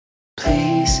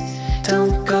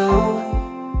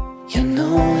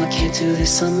do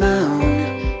this on my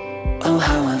own. Oh,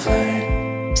 how I've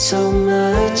learned so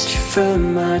much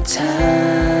from our time.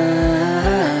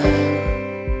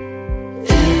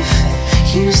 If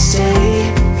you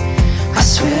stay, I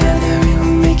swear that we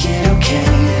will make it okay.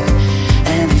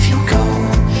 And if you go,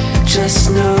 just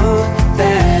know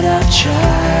that I've tried.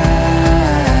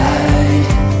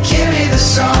 Give me the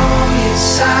song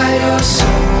inside your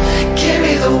soul. Give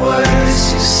me the words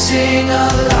to sing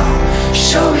along.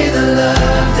 Show me the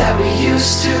love that we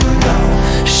used to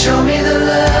know. Show me the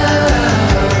love.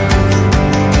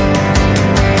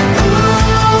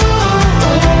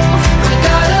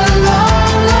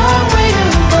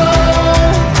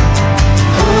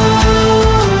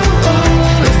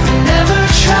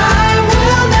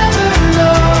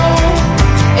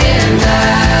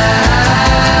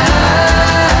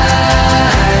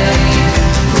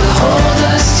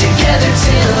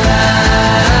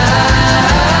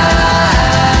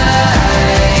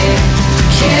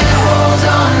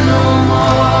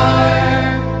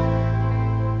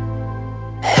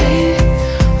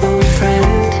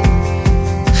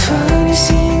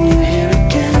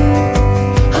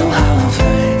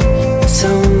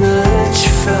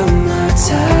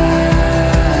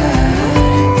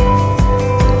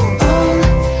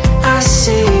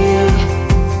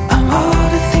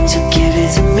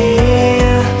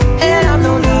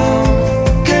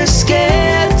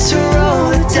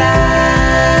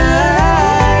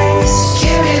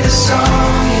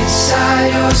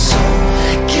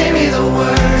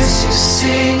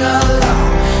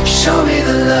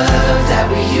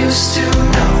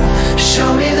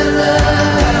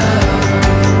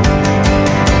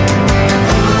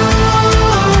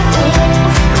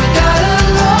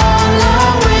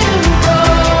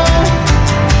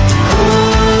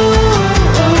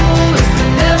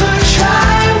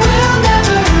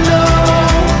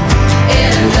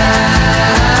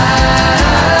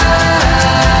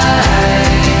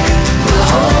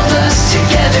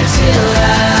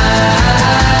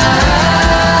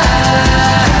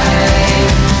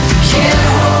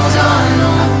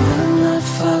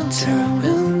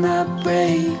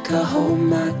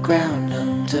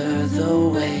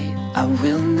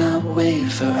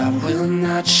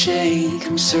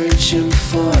 I'm searching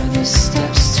for the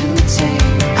steps to take.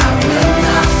 I will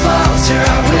not falter,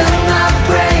 I will not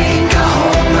break. I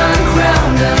hold my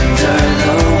ground under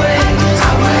the weight.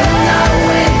 I will not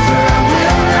waver, I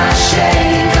will not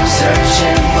shake. I'm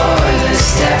searching for the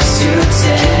steps to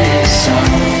take.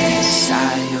 Song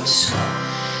inside your soul.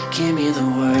 Give me the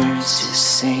words to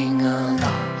sing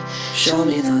along. Show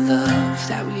me the love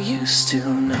that we used to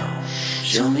know.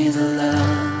 Show me the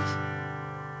love.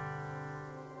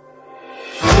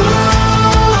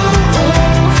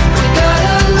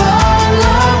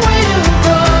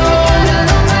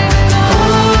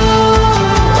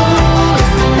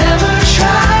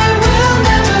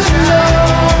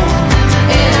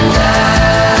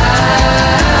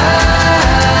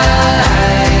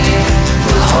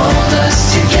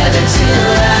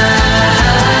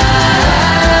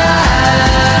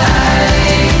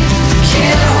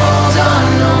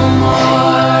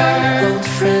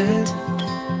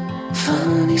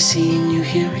 Seeing you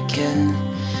here again.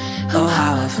 Oh,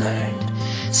 how I've learned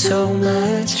so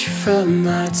much from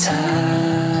our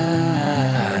time.